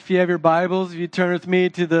If you have your Bibles, if you turn with me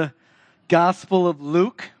to the Gospel of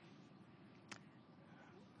Luke.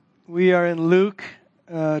 We are in Luke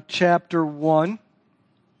chapter 1.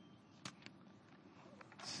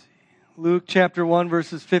 Luke chapter 1,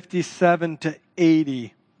 verses 57 to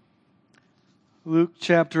 80. Luke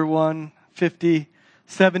chapter 1,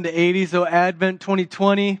 57 to 80. So Advent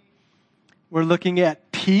 2020, we're looking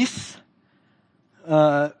at peace.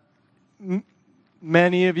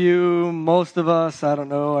 Many of you, most of us, I don't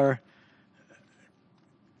know, our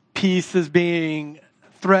peace is being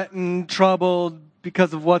threatened, troubled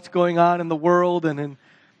because of what's going on in the world. And in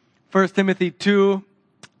 1 Timothy 2,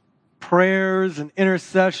 prayers and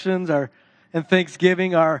intercessions and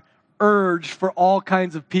thanksgiving are urged for all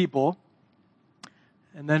kinds of people.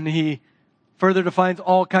 And then he further defines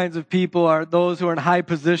all kinds of people are those who are in high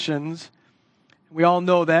positions. We all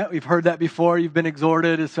know that. We've heard that before. You've been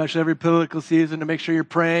exhorted, especially every political season, to make sure you're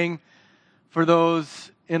praying for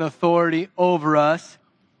those in authority over us.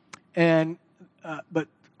 But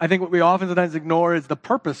I think what we often sometimes ignore is the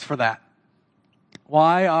purpose for that.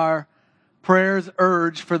 Why are prayers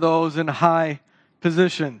urged for those in high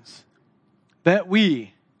positions? That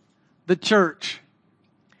we, the church,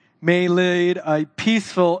 may lead a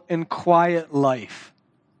peaceful and quiet life.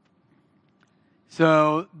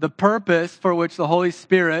 So the purpose for which the Holy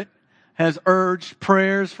Spirit has urged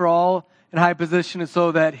prayers for all in high position is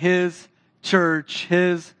so that His church,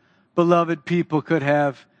 His beloved people could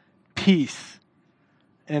have peace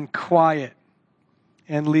and quiet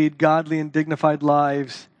and lead godly and dignified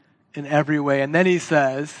lives in every way. And then he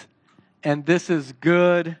says, and this is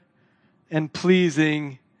good and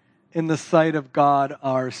pleasing in the sight of God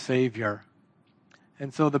our Savior.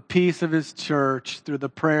 And so the peace of His church, through the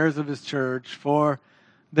prayers of His church for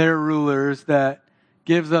their rulers that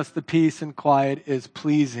gives us the peace and quiet, is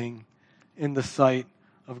pleasing in the sight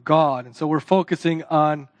of God. And so we're focusing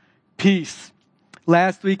on peace.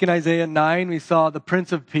 Last week in Isaiah 9, we saw the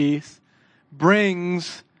Prince of Peace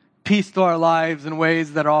brings peace to our lives in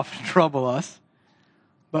ways that often trouble us,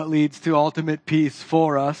 but leads to ultimate peace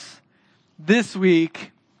for us. This week,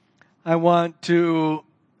 I want to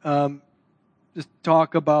just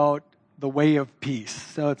talk about the way of peace.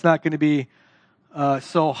 So it's not going to be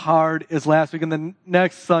so hard as last week. And then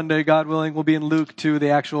next Sunday, God willing, we'll be in Luke 2,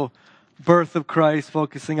 the actual birth of Christ,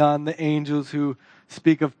 focusing on the angels who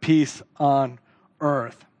speak of peace on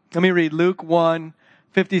earth. Let me read Luke 1,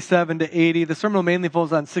 57 to 80. The sermon will mainly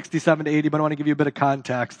focus on 67 to 80, but I want to give you a bit of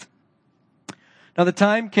context. Now the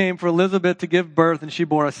time came for Elizabeth to give birth, and she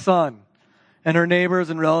bore a son. And her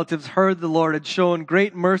neighbors and relatives heard the Lord had shown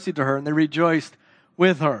great mercy to her, and they rejoiced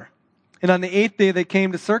with her. And on the 8th day they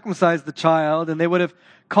came to circumcise the child, and they would have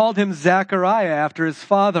called him Zachariah after his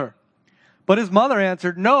father. But his mother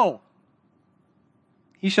answered, "No,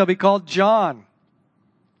 he shall be called John."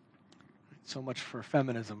 So much for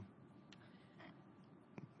feminism.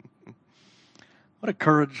 What a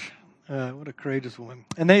courageous woman.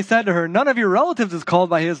 And they said to her, "None of your relatives is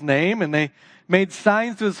called by his name." And they made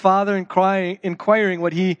signs to his father inquiring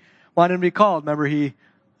what he wanted to be called. Remember, he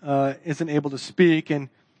isn't able to speak. And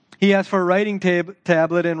he asked for a writing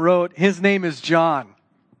tablet and wrote, "His name is John."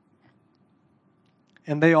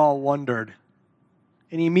 And they all wondered.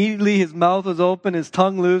 And immediately his mouth was open, his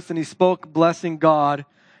tongue loose, and he spoke, blessing God.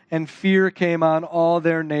 And fear came on all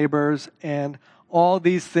their neighbors, and all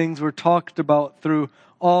these things were talked about through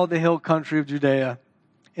all the hill country of Judea.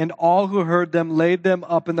 And all who heard them laid them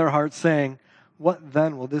up in their hearts, saying, "What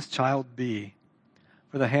then will this child be?"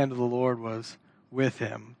 For the hand of the Lord was with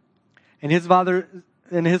him. And his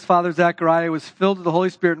father Zechariah was filled with the Holy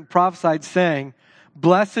Spirit and prophesied, saying,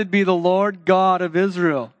 "Blessed be the Lord God of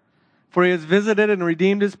Israel, for he has visited and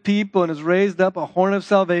redeemed his people and has raised up a horn of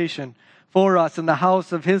salvation for us in the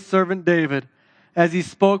house of his servant David, as he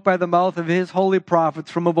spoke by the mouth of his holy prophets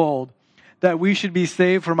from of old, that we should be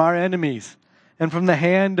saved from our enemies and from the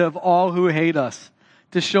hand of all who hate us,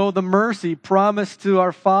 to show the mercy promised to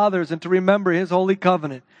our fathers and to remember his holy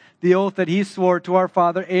covenant, the oath that he swore to our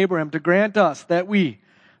father Abraham, to grant us that we,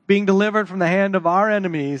 being delivered from the hand of our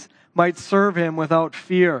enemies, might serve him without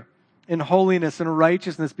fear, in holiness and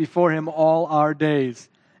righteousness before him all our days.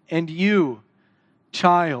 And you,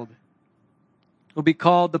 child, will be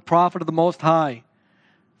called the prophet of the Most High,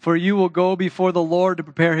 for you will go before the Lord to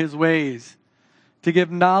prepare his ways, to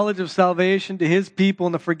give knowledge of salvation to his people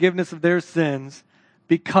and the forgiveness of their sins,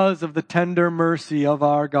 because of the tender mercy of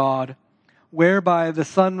our God, whereby the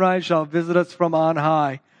sunrise shall visit us from on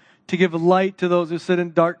high, to give light to those who sit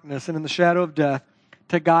in darkness and in the shadow of death,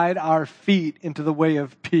 to guide our feet into the way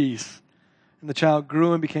of peace. And the child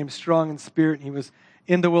grew and became strong in spirit, and he was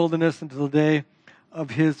in the wilderness until the day of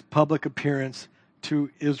his public appearance to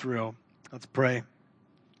Israel. Let's pray.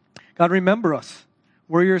 God, remember us.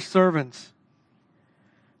 We're your servants.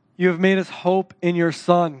 You have made us hope in your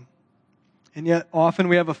Son. And yet often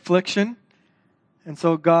we have affliction. And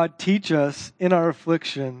so, God, teach us in our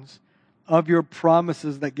afflictions of your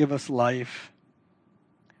promises that give us life.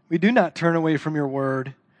 We do not turn away from your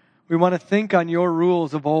word. We want to think on your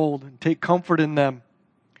rules of old and take comfort in them.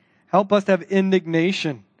 Help us to have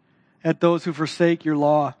indignation at those who forsake your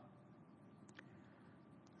law.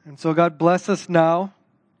 And so, God, bless us now.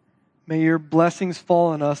 May your blessings fall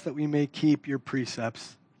on us that we may keep your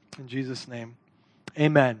precepts. In Jesus' name,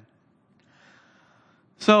 amen.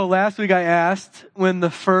 So last week I asked when the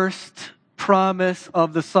first promise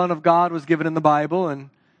of the Son of God was given in the Bible, and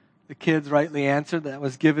the kids rightly answered that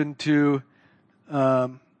was given to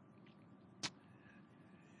Adam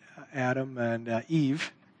and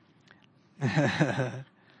Eve.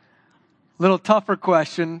 Little tougher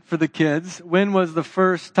question for the kids. When was the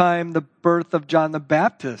first time the birth of John the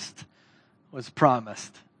Baptist was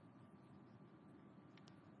promised?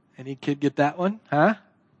 Any kid get that one? Huh?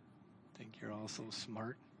 I think you're all so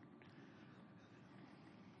smart.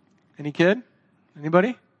 Any kid?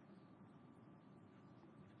 Anybody?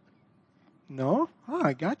 No? Oh,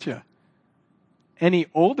 I gotcha. Any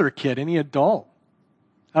older kid? Any adult?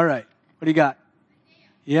 All right. What do you got?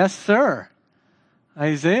 Yes, sir.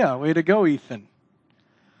 Isaiah. Way to go, Ethan.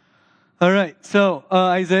 All right. So,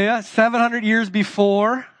 Isaiah, 700 years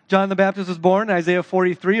before John the Baptist was born, Isaiah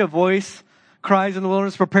 43, a voice cries in the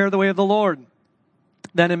wilderness, prepare the way of the Lord.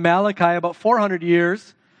 Then in Malachi, about 400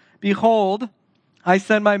 years, behold, I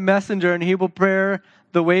send my messenger, and he will prepare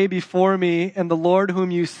the way before me, and the Lord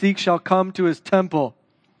whom you seek shall come to his temple.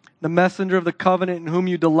 The messenger of the covenant in whom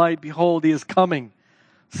you delight, behold, he is coming,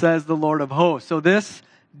 says the Lord of hosts. So this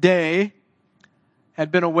day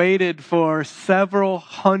had been awaited for several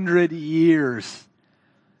hundred years,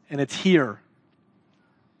 and it's here.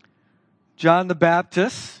 John the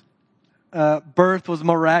Baptist's birth was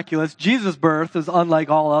miraculous. Jesus' birth is unlike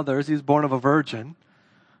all others. He was born of a virgin.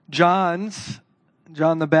 John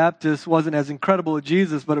the Baptist wasn't as incredible as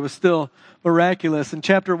Jesus, but it was still miraculous. In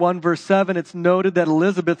chapter 1, verse 7, it's noted that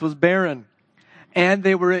Elizabeth was barren, and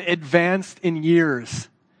they were advanced in years.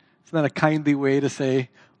 Isn't that a kindly way to say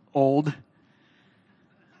old?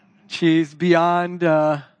 She's beyond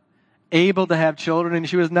able to have children, and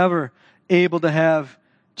she was never able to have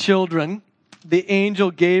children. The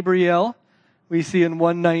angel Gabriel, we see in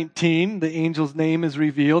 1:19, the angel's name is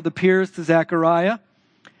revealed, appears to Zechariah.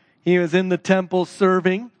 He was in the temple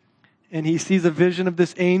serving, and he sees a vision of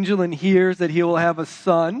this angel and hears that he will have a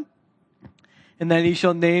son, and that he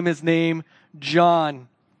shall name his name John.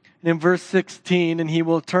 And in verse 16, and he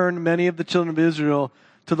will turn many of the children of Israel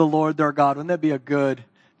to the Lord their God. Wouldn't that be a good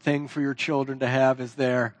thing for your children to have as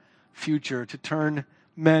their future, to turn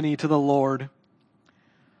many to the Lord?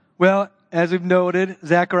 Well, as we've noted,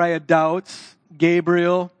 Zechariah doubts.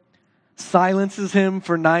 Gabriel silences him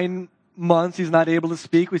for 9 months. He's not able to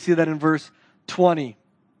speak. We see that in verse 20.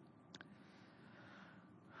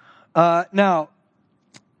 Now,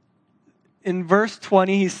 in verse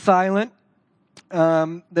 20, he's silent.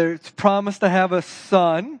 There's promised to have a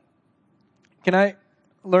son. Can I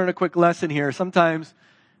learn a quick lesson here? Sometimes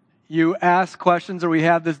you ask questions or we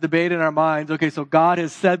have this debate in our minds. Okay, so God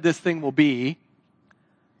has said this thing will be.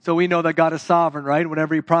 So we know that God is sovereign, right?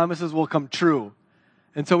 Whatever he promises will come true.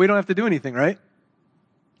 And so we don't have to do anything, right?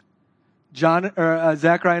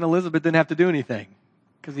 Zechariah and Elizabeth didn't have to do anything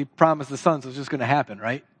because he promised the son, so it's just going to happen,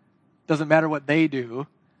 right? Doesn't matter what they do.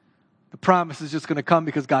 The promise is just going to come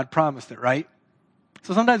because God promised it, right?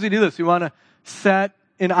 So sometimes we do this. We want to set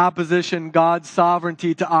in opposition God's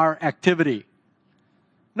sovereignty to our activity.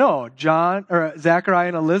 No, Zechariah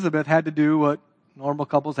and Elizabeth had to do what normal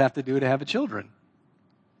couples have to do to have children.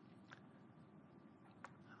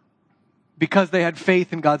 Because they had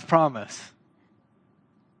faith in God's promise.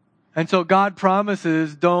 And so God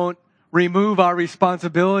promises don't remove our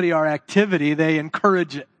responsibility, our activity. They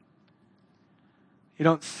encourage it. You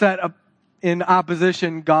don't set up in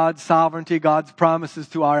opposition God's sovereignty, God's promises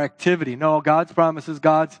to our activity. No, God's promises,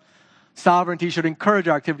 God's sovereignty should encourage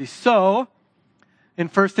our activity. So, in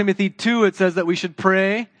 1 Timothy 2, it says that we should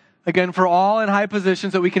pray, again, for all in high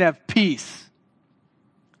positions that we can have peace.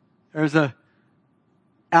 There's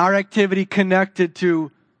our activity connected to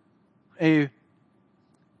a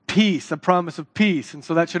peace, a promise of peace. And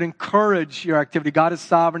so that should encourage your activity. God is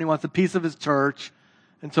sovereign. He wants the peace of his church.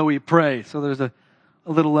 And so we pray. So there's a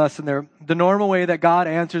little lesson there. The normal way that God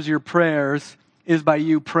answers your prayers is by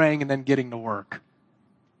you praying and then getting to work.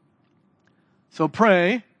 So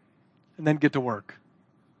pray and then get to work.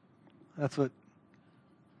 That's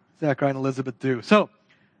Zachariah and Elizabeth do. So,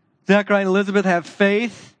 Zachariah and Elizabeth have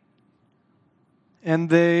faith, and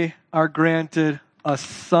they are granted a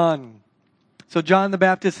son. So John the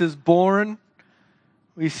Baptist is born.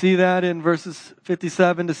 We see that in verses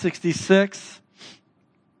 57 to 66.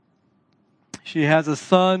 She has a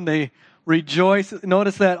son. They rejoice.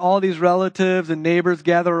 Notice that all these relatives and neighbors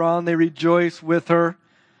gather around. They rejoice with her.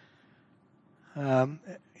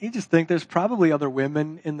 You just think there's probably other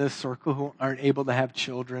women in this circle who aren't able to have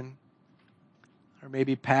children, or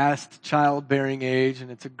maybe past childbearing age, and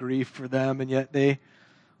it's a grief for them, and yet they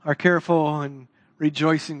are careful and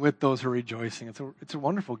rejoicing with those who are rejoicing. It's a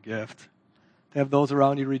wonderful gift to have those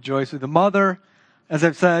around you rejoice with. The mother, as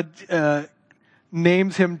I've said,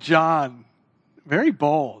 names him John. Very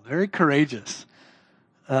bold, very courageous.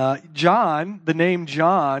 John, the name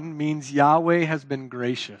John, means Yahweh has been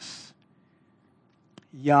gracious.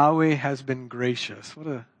 Yahweh has been gracious.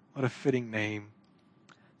 What a fitting name.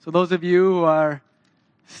 So those of you who are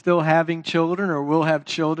still having children or will have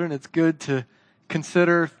children, it's good to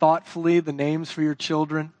consider thoughtfully the names for your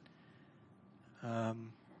children,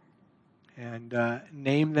 and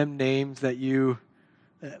name them names that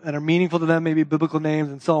are meaningful to them, maybe biblical names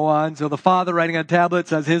and so on. So the father writing on a tablet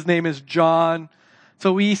says his name is John.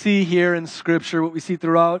 So we see here in Scripture, what we see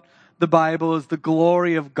throughout the Bible is the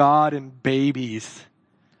glory of God in babies.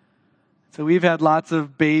 So we've had lots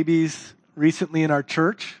of babies recently in our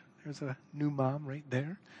church. There's a new mom right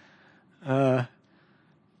there.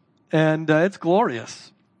 And it's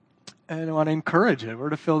glorious. And I want to encourage it. We're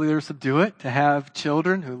to feel the earth to do it, to have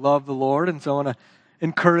children who love the Lord. And so I want to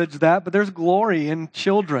encourage that. But there's glory in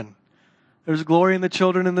children. There's glory in the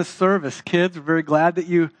children in this service. Kids, we're very glad that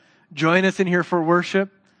you join us in here for worship,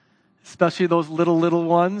 especially those little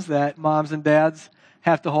ones that moms and dads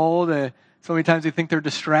have to hold. So many times we think they're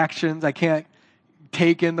distractions. I can't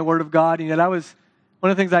take in the Word of God. And yet one of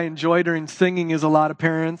the things I enjoy during singing is a lot of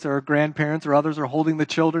parents or grandparents or others are holding the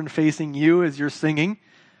children facing you as you're singing.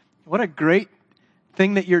 What a great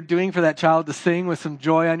thing that you're doing for that child to sing with some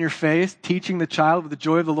joy on your face, teaching the child with the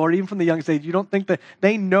joy of the Lord, even from the youngest age. You don't think that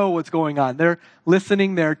they know what's going on. They're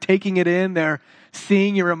listening, they're taking it in, they're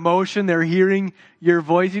seeing your emotion, they're hearing your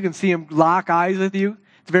voice. You can see them lock eyes with you.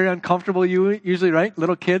 It's very uncomfortable usually, right?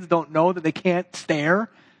 Little kids don't know that they can't stare.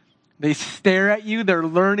 They stare at you, they're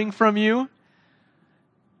learning from you.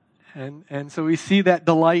 And so we see that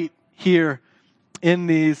delight here in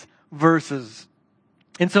these verses.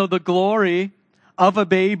 And so the glory of a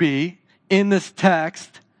baby in this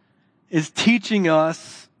text is teaching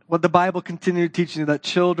us what the Bible continued teaching, that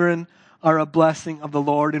children are a blessing of the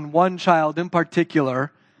Lord. And one child in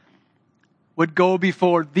particular would go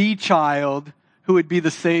before the child who would be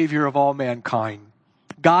the Savior of all mankind.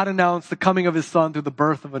 God announced the coming of His Son through the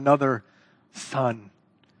birth of another Son.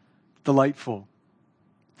 Delightful.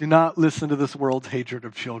 Do not listen to this world's hatred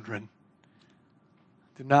of children.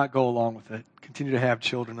 Do not go along with it. Continue to have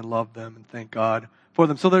children and love them and thank God for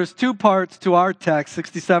them. So there's two parts to our text,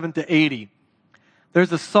 67 to 80.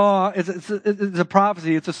 There's a song, it's a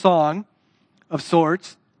prophecy, it's a song of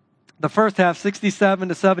sorts. The first half, 67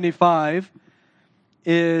 to 75,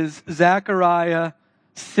 is Zechariah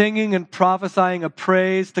singing and prophesying a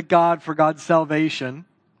praise to God for God's salvation.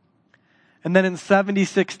 And then in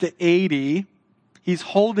 76 to 80, he's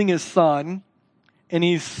holding his son, and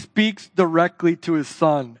he speaks directly to his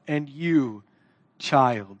son, and you,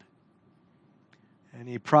 child. And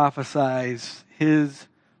he prophesies his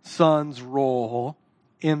son's role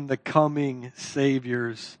in the coming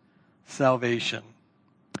Savior's salvation.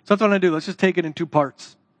 So that's what I'm going to do. Let's just take it in two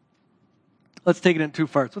parts. But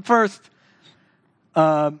first,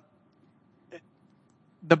 the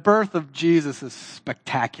birth of Jesus is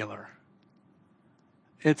spectacular.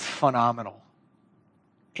 It's phenomenal.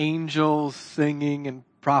 Angels singing and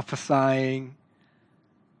prophesying,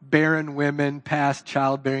 barren women past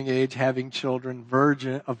childbearing age having children,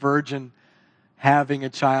 a virgin having a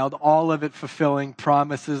child, all of it fulfilling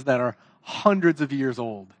promises that are hundreds of years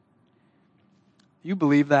old. You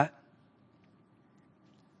believe that?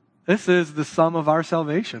 This is the sum of our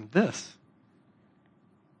salvation. This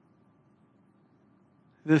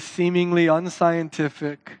seemingly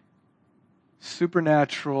unscientific,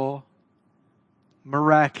 supernatural,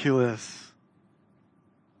 miraculous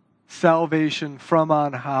salvation from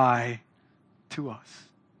on high to us.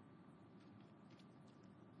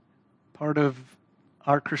 Part of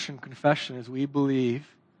our Christian confession is we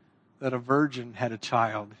believe that a virgin had a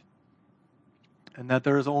child and that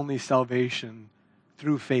there is only salvation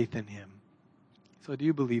through faith in him. So do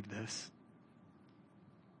you believe this?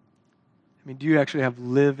 I mean, do you actually have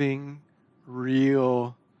living,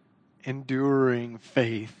 real, enduring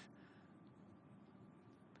faith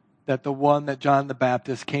that the one that John the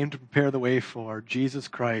Baptist came to prepare the way for, Jesus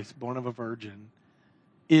Christ, born of a virgin,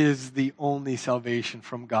 is the only salvation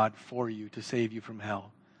from God for you to save you from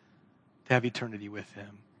hell, to have eternity with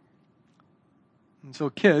him. And so,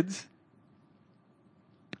 kids,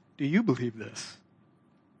 do you believe this?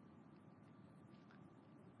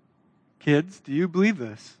 Kids, do you believe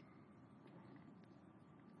this?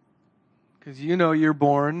 Because you know you're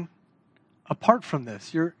born apart from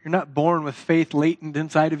this. You're not born with faith latent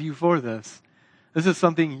inside of you for this. This is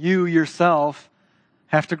something you yourself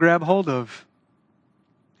have to grab hold of.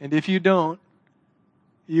 And if you don't,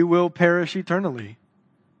 you will perish eternally.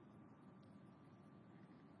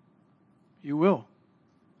 You will.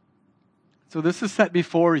 So this is set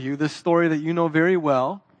before you, this story that you know very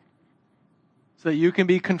well, so that you can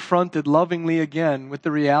be confronted lovingly again with the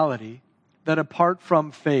reality that apart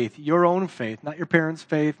from faith, your own faith, not your parents'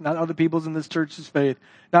 faith, not other people's in this church's faith,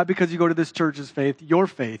 not because you go to this church's faith,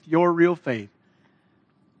 your real faith.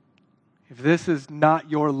 If this is not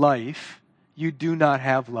your life, you do not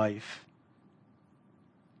have life.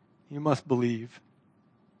 You must believe.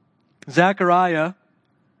 Zechariah,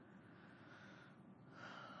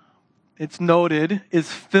 it's noted,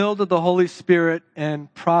 is filled with the Holy Spirit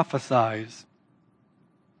and prophesies.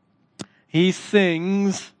 He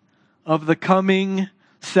sings of the coming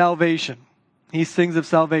salvation. He sings of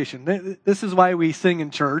salvation. This is why we sing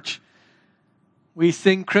in church. We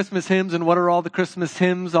sing Christmas hymns, and what are all the Christmas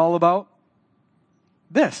hymns all about?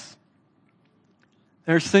 This.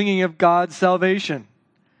 They're singing of God's salvation.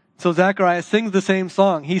 So Zechariah sings the same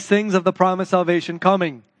song. He sings of the promised salvation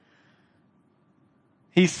coming.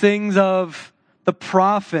 He sings of the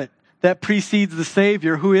prophet that precedes the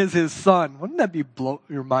Savior, who is his son. Wouldn't that be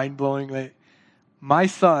your mind-blowing? My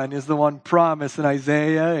son is the one promised in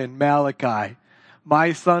Isaiah and Malachi.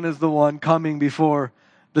 My son is the one coming before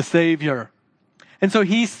the Savior. And so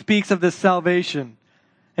he speaks of this salvation.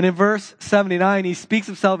 And in verse 79, he speaks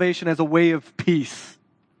of salvation as a way of peace.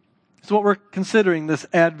 It's what we're considering this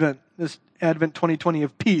Advent 2020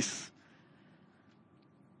 of peace.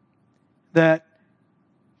 That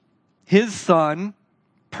his son,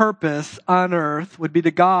 purpose on earth would be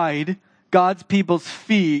to guide God's people's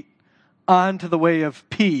feet onto the way of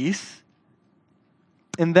peace.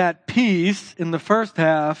 And that peace in the first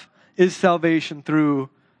half is salvation through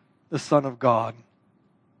the Son of God.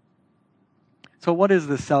 So what is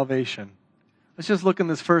this salvation? Let's just look in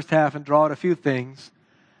this first half and draw out a few things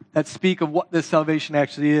that speak of what this salvation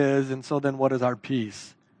actually is, and so then what is our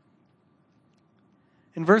peace?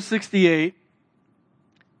 In verse 68,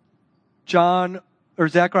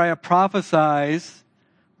 Zechariah prophesies,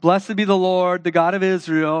 "Blessed be the Lord, the God of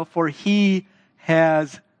Israel, for he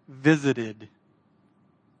has visited."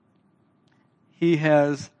 He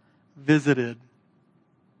has visited.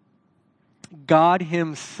 God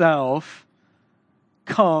himself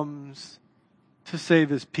comes to save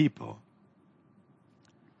his people.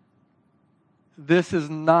 This is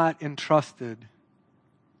not entrusted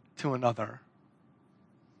to another.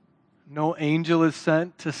 No angel is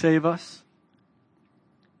sent to save us.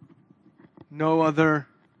 No other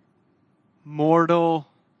mortal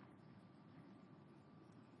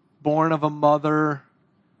born of a mother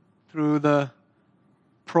through the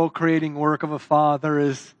procreating work of a father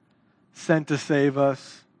is sent to save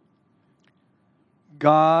us.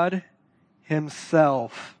 God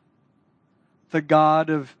himself, the God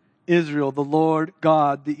of Israel, the Lord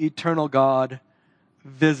God, the eternal God,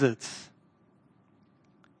 visits.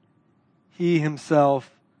 He himself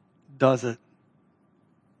does it.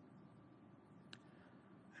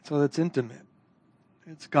 So that's intimate.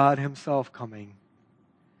 It's God himself coming.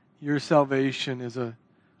 Your salvation is a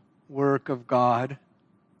work of God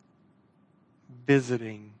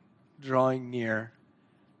visiting, drawing near.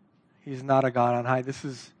 He's not a God on high. This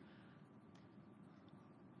is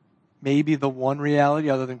maybe the one reality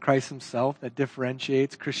other than Christ himself that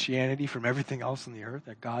differentiates Christianity from everything else on the earth,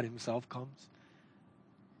 that God himself comes.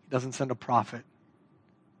 He doesn't send a prophet.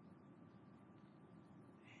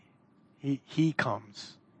 He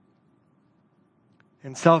comes.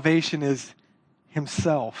 And salvation is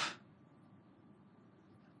himself.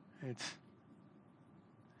 It's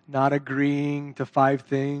not agreeing to 5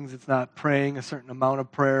 things. It's not praying a certain amount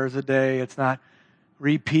of prayers a day. It's not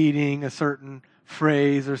repeating a certain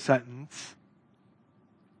phrase or sentence.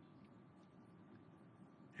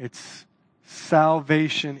 It's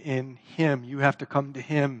salvation in him. You have to come to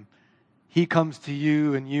him. He comes to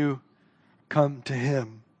you and you come to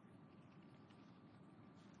him.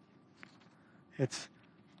 It's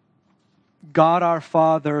God our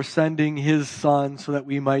Father sending his Son so that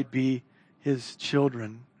we might be his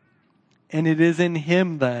children. And it is in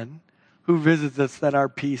him then who visits us that our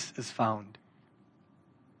peace is found.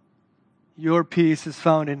 Your peace is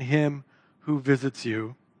found in him who visits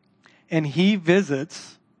you. And he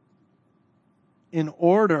visits in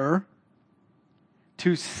order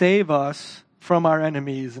to save us from our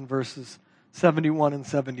enemies in verses 71 and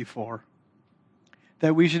 74.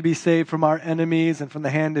 That we should be saved from our enemies and from the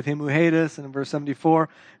hand of him who hates us. And in verse 74,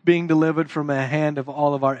 being delivered from the hand of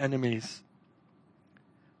all of our enemies.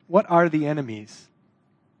 What are the enemies?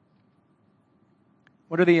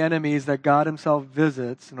 What are the enemies that God himself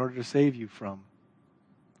visits in order to save you from?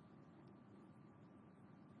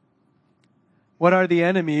 What are the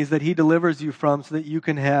enemies that he delivers you from so that you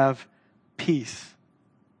can have peace?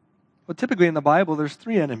 Well, typically in the Bible, there's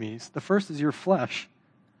 3 enemies. The first is your flesh.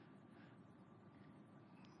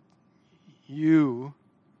 You,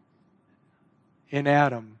 in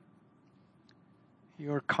Adam,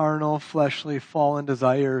 your carnal, fleshly, fallen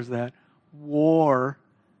desires that war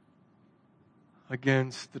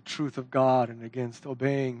against the truth of God and against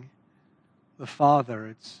obeying the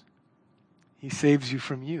Father. He saves you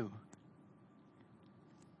from you.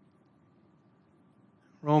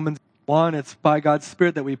 Romans 1, it's by God's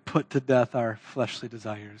Spirit that we put to death our fleshly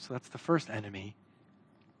desires. So that's the first enemy.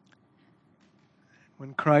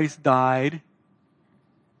 When Christ died,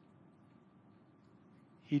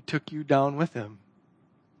 he took you down with him.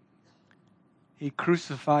 He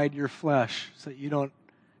crucified your flesh so that you don't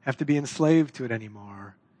have to be enslaved to it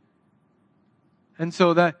anymore. And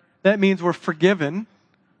so that means we're forgiven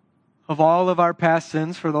of all of our past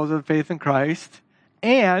sins for those of faith in Christ.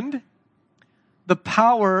 And the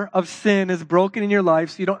power of sin is broken in your life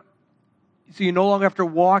so you no longer have to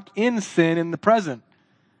walk in sin in the present.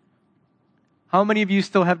 How many of you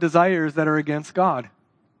still have desires that are against God?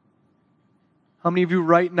 How many of you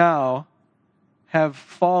right now have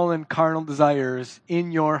fallen carnal desires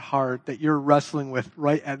in your heart that you're wrestling with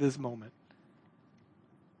right at this moment?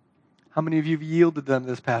 How many of you have yielded them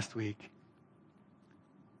this past week?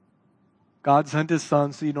 God sent his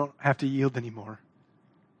son so you don't have to yield anymore.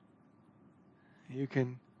 You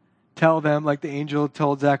can tell them, like the angel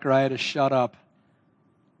told Zechariah, to shut up.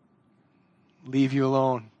 Leave you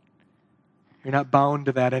alone. You're not bound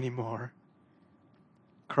to that anymore.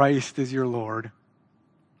 Christ is your Lord.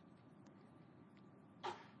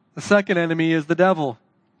 The second enemy is the devil.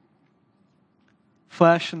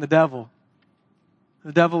 Flesh and the devil.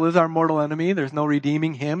 The devil is our mortal enemy. There's no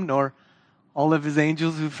redeeming him, nor all of his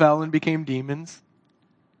angels who fell and became demons.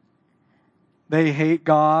 They hate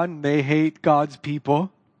God, and they hate God's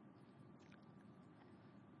people.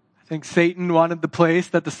 I think Satan wanted the place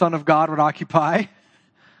that the Son of God would occupy.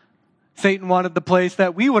 Satan wanted the place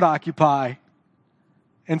that we would occupy.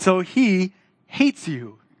 And so he hates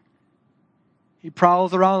you. He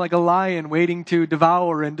prowls around like a lion waiting to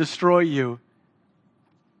devour and destroy you.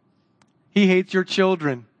 He hates your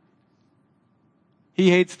children.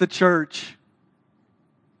 He hates the church.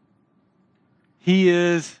 He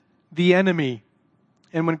is the enemy.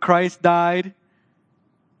 And when Christ died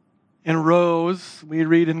and rose, we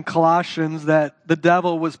read in Colossians that the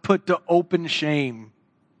devil was put to open shame.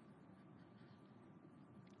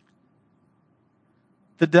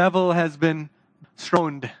 The devil has been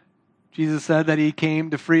stoned. Jesus said that he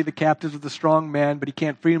came to free the captives of the strong man, but he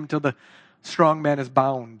can't free them until the strong man is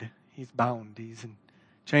bound. He's bound. He's in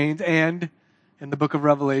chains. And in the book of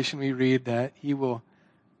Revelation, we read that he will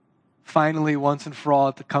finally, once and for all,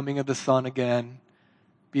 at the coming of the Son again,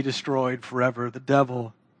 be destroyed forever. The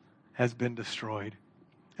devil has been destroyed.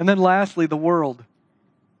 And then lastly, the world.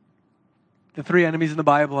 The 3 enemies in the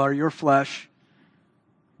Bible are your flesh,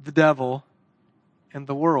 the devil, and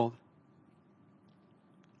the world.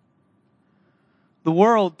 The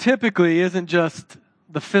world typically isn't just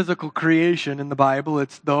the physical creation in the Bible.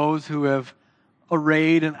 It's those who have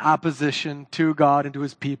arrayed in opposition to God and to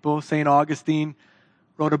his people. St. Augustine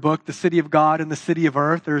wrote a book, The City of God and the City of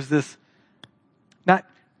Earth. There's this, not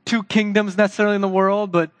 2 kingdoms necessarily in the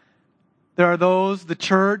world, but there are those, the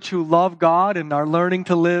church, who love God and are learning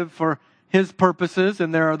to live for his purposes.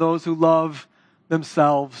 And there are those who love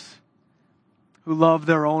themselves, who love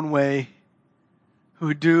their own way,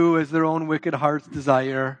 who do as their own wicked hearts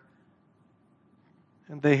desire,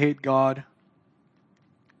 and they hate God.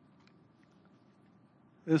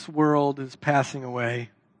 This world is passing away.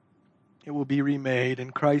 It will be remade,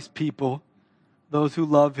 and Christ's people, those who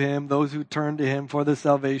love him, those who turn to him for their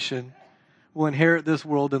salvation, will inherit this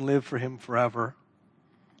world and live for him forever.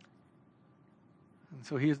 And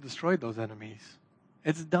so he has destroyed those enemies.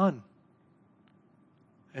 It's done.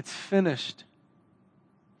 It's finished.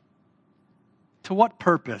 To what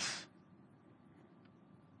purpose?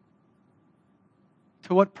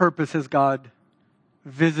 To what purpose has God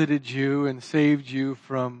visited you and saved you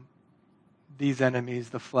from these enemies,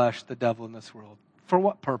 the flesh, the devil in this world. For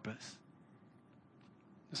what purpose?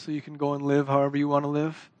 Just so you can go and live however you want to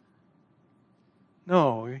live?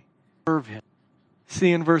 No, we serve him.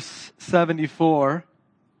 See in verse 74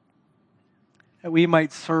 that we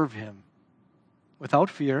might serve him without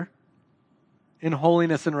fear, in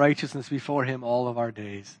holiness and righteousness before him all of our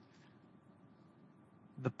days.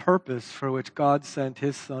 The purpose for which God sent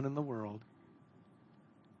his Son in the world,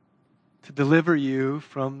 to deliver you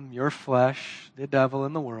from your flesh, the devil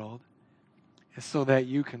in the world, is so that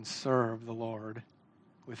you can serve the Lord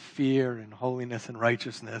with fear and holiness and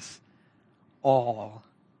righteousness all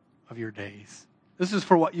of your days. This is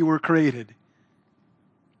for what you were created.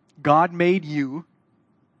 God made you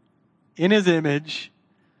in his image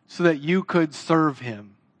so that you could serve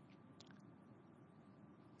him.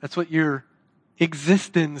 That's what your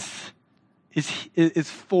existence is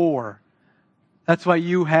for. That's why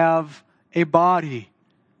you have a body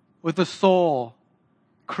with a soul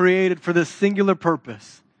created for this singular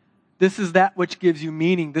purpose. This is that which gives you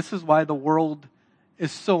meaning. This is why the world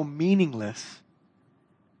is so meaningless.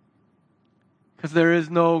 Because there is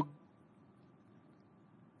no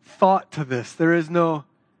thought to this. There is no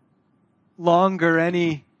longer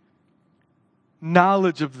any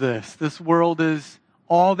knowledge of this. This world is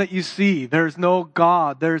all that you see. There's no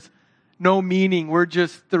God. There's no meaning. We're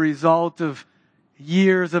just the result of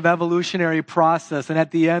years of evolutionary process. And at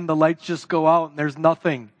the end, the lights just go out and there's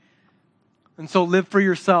nothing. And so live for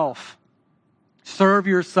yourself. Serve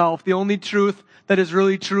yourself. The only truth that is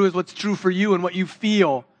really true is what's true for you and what you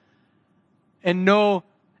feel. And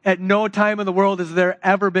at no time in the world has there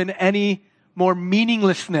ever been any more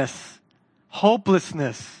meaninglessness,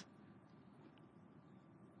 hopelessness.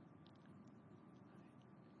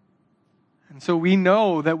 And so we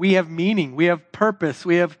know that we have meaning, we have purpose,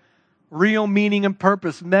 we have real meaning and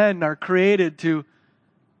purpose. Men are created to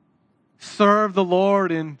serve the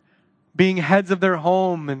Lord in being heads of their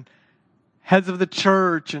home and heads of the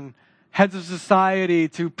church and heads of society,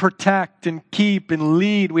 to protect and keep and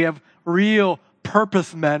lead. We have real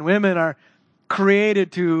purpose men. Women are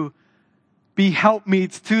created to be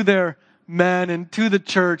helpmeets to their men and to the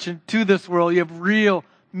church and to this world. You have real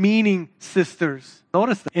meaning, sisters.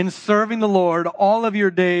 Notice that. In serving the Lord all of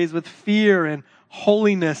your days with fear and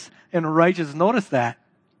holiness and righteousness. Notice that.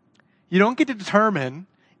 You don't get to determine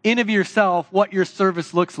in of yourself what your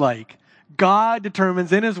service looks like. God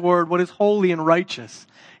determines in his word what is holy and righteous.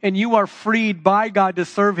 And you are freed by God to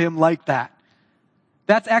serve him like that.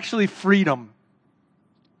 That's actually freedom.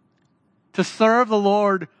 To serve the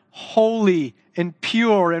Lord holy and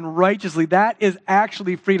pure and righteously, that is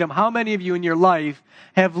actually freedom. How many of you in your life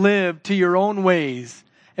have lived to your own ways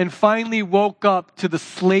and finally woke up to the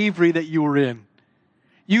slavery that you were in?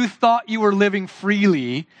 You thought you were living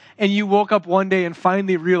freely, and you woke up one day and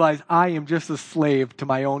finally realized, I am just a slave to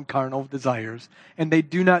my own carnal desires, and they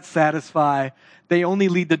do not satisfy. They only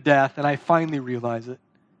lead to death, and I finally realize it.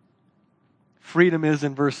 Freedom is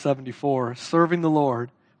in verse 74, serving the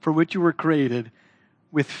Lord, for which you were created,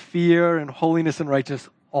 with fear and holiness and righteousness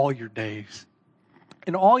all your days.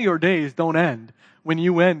 And all your days don't end when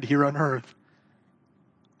you end here on earth.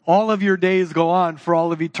 All of your days go on for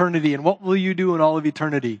all of eternity. And what will you do in all of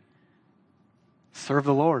eternity? Serve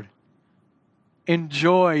the Lord.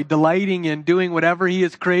 Enjoy delighting in doing whatever he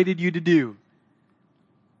has created you to do.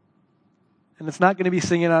 And it's not going to be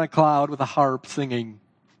singing on a cloud with a harp singing.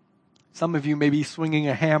 Some of you may be swinging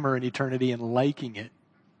a hammer in eternity and liking it.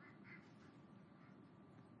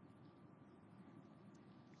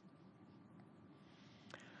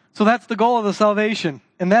 So that's the goal of the salvation.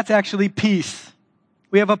 And that's actually peace.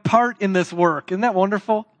 We have a part in this work. Isn't that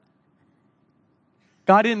wonderful?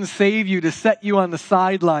 God didn't save you to set you on the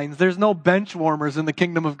sidelines. There's no bench warmers in the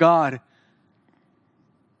kingdom of God.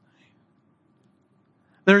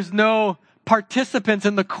 There's no participants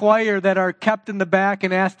in the choir that are kept in the back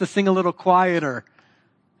and asked to sing a little quieter.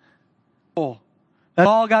 You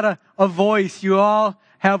all got a voice. You all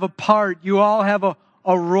have a part. You all have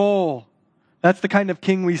a role. That's the kind of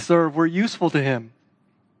king we serve. We're useful to him.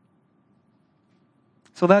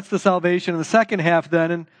 So that's the salvation. In the second half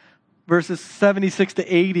then, in verses 76 to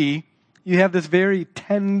 80, you have this very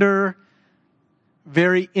tender,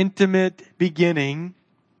 very intimate beginning.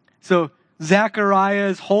 So Zechariah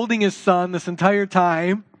is holding his son this entire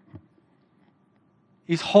time.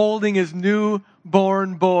 He's holding his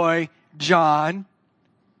newborn boy, John.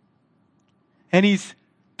 And he's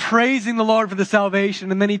praising the Lord for the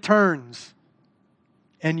salvation, and then he turns.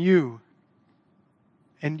 And you,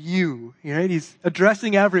 right? He's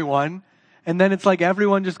addressing everyone, and then it's like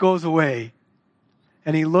everyone just goes away.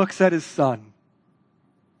 And he looks at his son,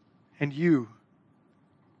 And you,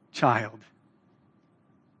 child.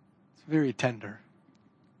 It's very tender.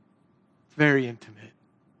 It's very intimate.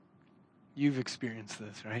 You've experienced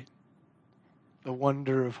this, right? The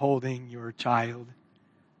wonder of holding your child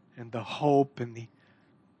and the hope and the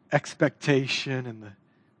expectation and the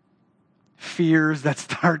fears that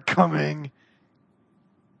start coming.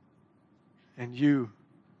 And you,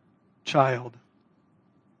 child.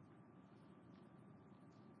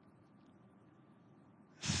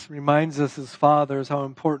 This reminds us as fathers how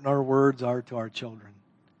important our words are to our children.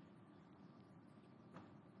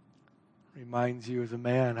 Reminds you as a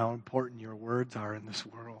man how important your words are in this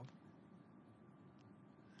world.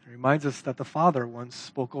 It reminds us that the Father once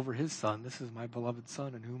spoke over his Son, "This is my beloved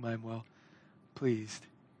Son in whom I am well pleased."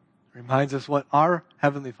 It reminds us what our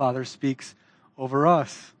Heavenly Father speaks over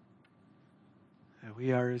us, that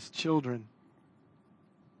we are his children,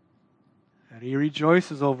 that he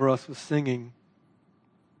rejoices over us with singing.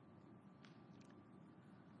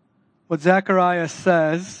 What Zechariah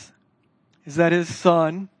says is that his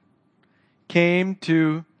son came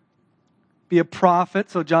to be a prophet.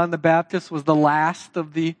 So John the Baptist was the last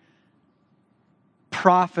of the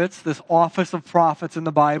prophets, this office of prophets in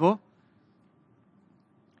the Bible.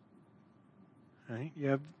 Right? You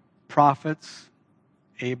have prophets,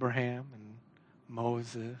 Abraham and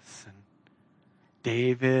Moses and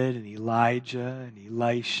David and Elijah and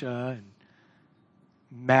Elisha and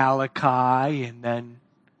Malachi and then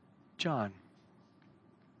John.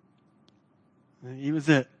 And he was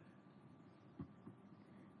it.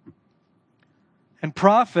 And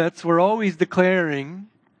prophets were always declaring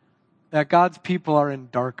that God's people are in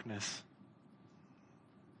darkness.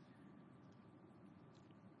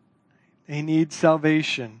 They need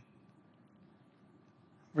salvation.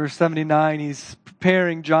 Verse 79, he's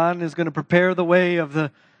preparing, John is going to prepare the way of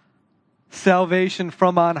the salvation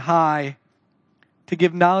from on high, to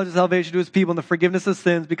give knowledge of salvation to his people and the forgiveness of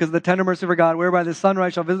sins, because of the tender mercy of God, whereby the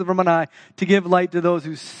sunrise shall visit from on high, to give light to those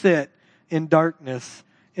who sit in darkness,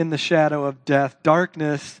 in the shadow of death.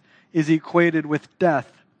 Darkness is equated with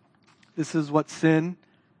death. This is what sin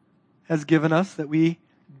has given us, that we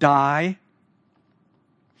die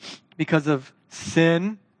because of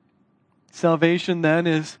sin. Salvation then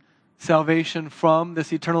is salvation from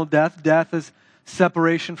this eternal death. Death is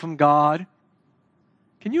separation from God.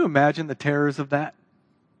 Can you imagine the terrors of that?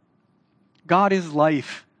 God is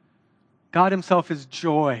life. God himself is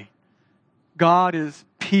joy. God is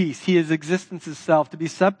peace. He is existence itself. To be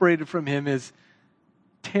separated from him is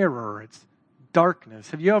terror. It's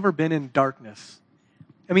darkness. Have you ever been in darkness?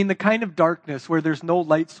 I mean, the kind of darkness where there's no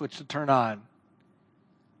light switch to turn on.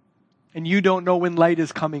 And you don't know when light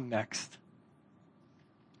is coming next.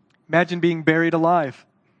 Imagine being buried alive.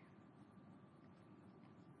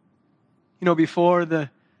 You know, before the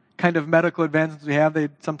kind of medical advancements we have,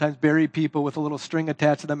 they'd sometimes bury people with a little string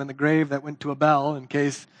attached to them in the grave that went to a bell in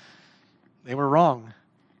case they were wrong.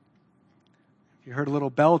 If you heard a little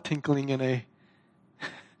bell tinkling in a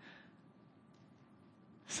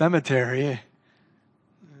cemetery,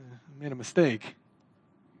 made a mistake.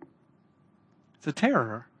 It's a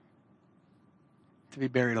terror to be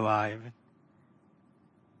buried alive,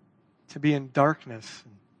 to be in darkness,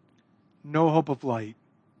 no hope of light.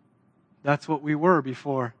 That's what we were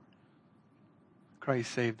before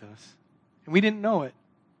Christ saved us. And we didn't know it.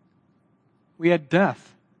 We had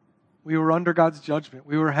death. We were under God's judgment.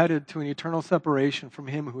 We were headed to an eternal separation from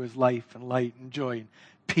him who is life and light and joy and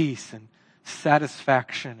peace and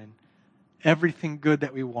satisfaction and everything good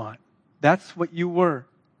that we want. That's what you were.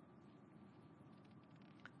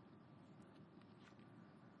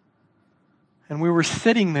 And we were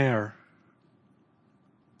sitting there.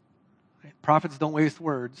 Prophets don't waste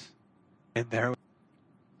words. And there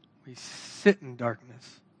we sit in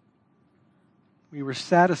darkness. We were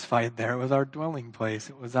satisfied there. It was our dwelling place.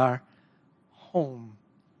 It was our home.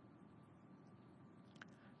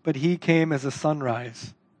 But he came as a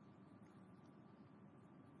sunrise.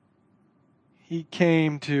 He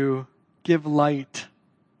came to give light.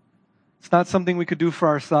 It's not something we could do for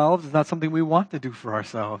ourselves. It's not something we want to do for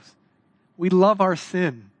ourselves. We love our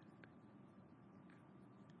sin.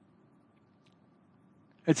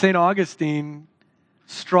 And St. Augustine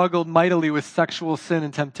struggled mightily with sexual sin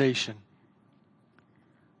and temptation.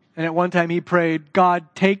 And at one time he prayed, God,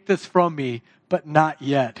 take this from me, but not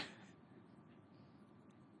yet.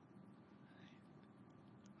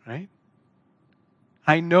 Right?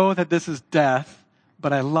 I know that this is death,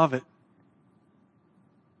 but I love it.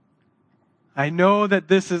 I know that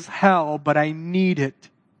this is hell, but I need it.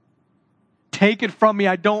 Take it from me.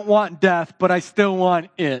 I don't want death, but I still want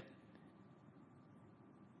it.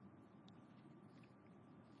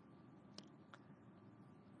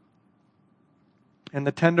 And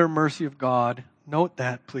the tender mercy of God, note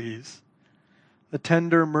that please, the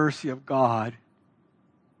tender mercy of God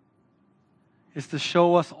is to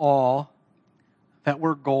show us all that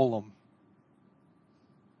we're Gollum.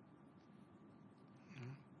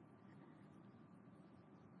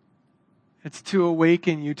 It's to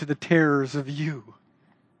awaken you to the terrors of you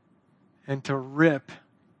and to rip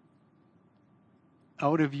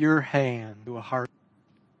out of your hand to a heart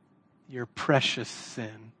your precious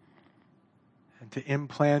sin and to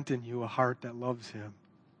implant in you a heart that loves Him.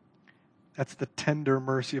 That's the tender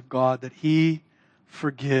mercy of God, that He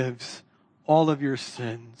forgives all of your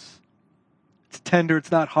sins. It's tender,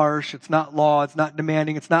 it's not harsh, it's not law, it's not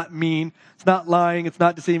demanding, it's not mean, it's not lying, it's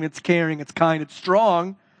not deceiving, it's caring, it's kind, it's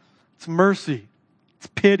strong, it's mercy, it's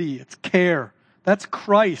pity, it's care. That's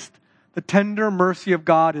Christ. The tender mercy of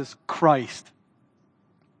God is Christ.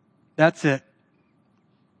 That's it.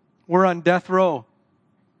 We're on death row.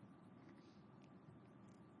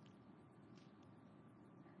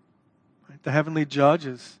 The heavenly judge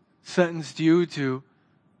has sentenced you to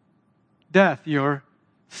death. You're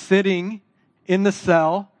sitting in the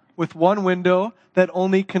cell with one window that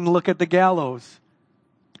only can look at the gallows.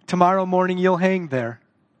 Tomorrow morning you'll hang there.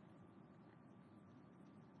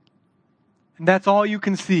 And that's all you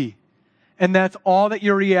can see. And that's all that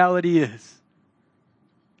your reality is.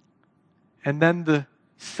 And then the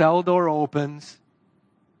cell door opens,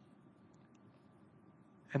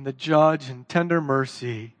 and the judge in tender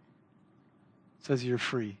mercy says, you're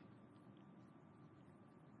free.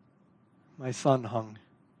 My son hung.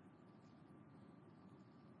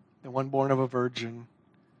 The one born of a virgin,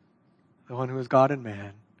 the one who is God and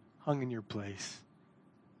man, hung in your place.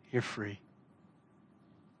 You're free.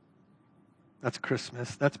 That's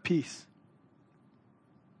Christmas. That's peace.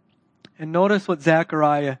 And notice what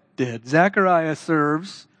Zechariah did. Zechariah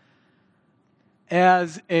serves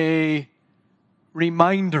as a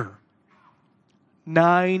reminder.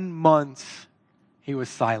 9 months he was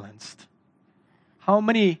silenced. How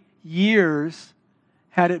many years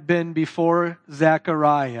had it been before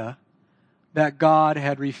Zechariah that God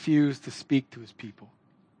had refused to speak to His people?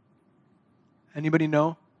 Anybody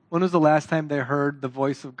know? When was the last time they heard the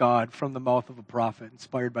voice of God from the mouth of a prophet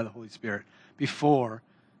inspired by the Holy Spirit? Before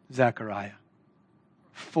Zechariah.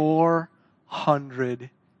 400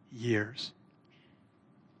 years.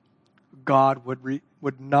 God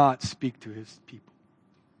would not speak to His people.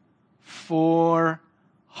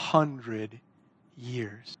 400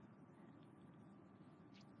 years.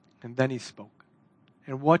 And then He spoke.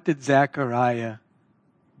 And what did Zechariah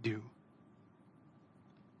do?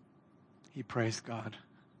 He praised God.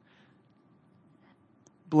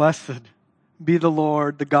 Blessed be the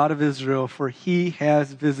Lord, the God of Israel, for He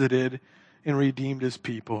has visited and redeemed His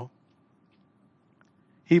people.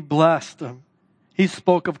 He blessed them. He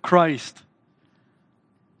spoke of Christ.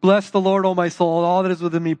 Bless the Lord, O my soul, all that is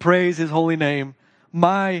within me. Praise His holy name.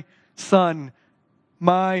 My son,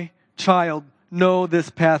 my child, know this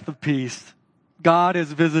path of peace. God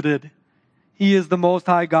has visited. He is the Most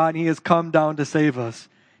High God, and He has come down to save us.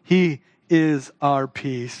 He is our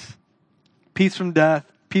peace. Peace from death,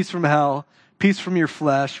 peace from hell, peace from your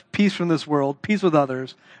flesh, peace from this world, peace with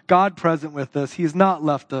others. God present with us. He has not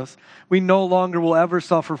left us. We no longer will ever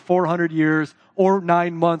suffer 400 years or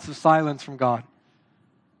 9 months of silence from God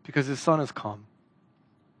because His Son has come.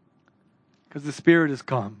 Because the Spirit has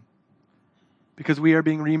come. Because we are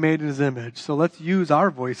being remade in His image. So let's use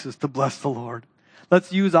our voices to bless the Lord.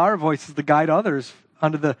 Let's use our voices to guide others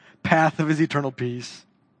onto the path of His eternal peace.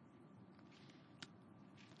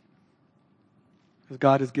 Because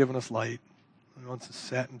God has given us light. We once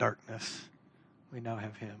sat in darkness. We now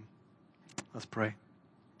have Him. Let's pray.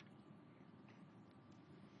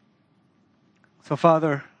 So,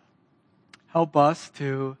 Father, help us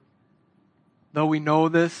to, though we know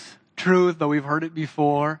this truth, though we've heard it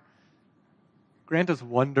before, grant us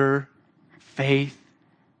wonder, faith,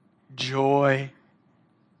 joy,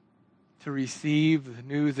 to receive the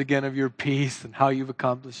news again of your peace and how you've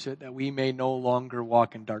accomplished it, that we may no longer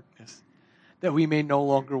walk in darkness, that we may no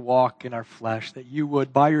longer walk in our flesh, that you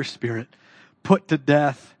would, by your Spirit, put to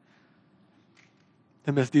death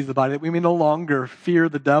the misdeeds of the body, that we may no longer fear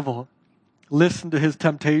the devil, listen to his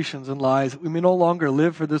temptations and lies, that we may no longer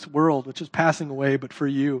live for this world, which is passing away, but for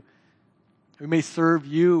you. We may serve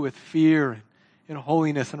you with fear and in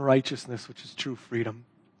holiness and righteousness, which is true freedom.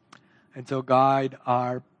 And so guide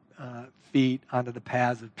our feet onto the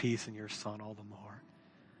paths of peace in your Son all the more.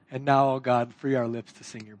 And now, oh God, free our lips to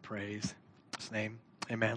sing your praise. In His name, amen.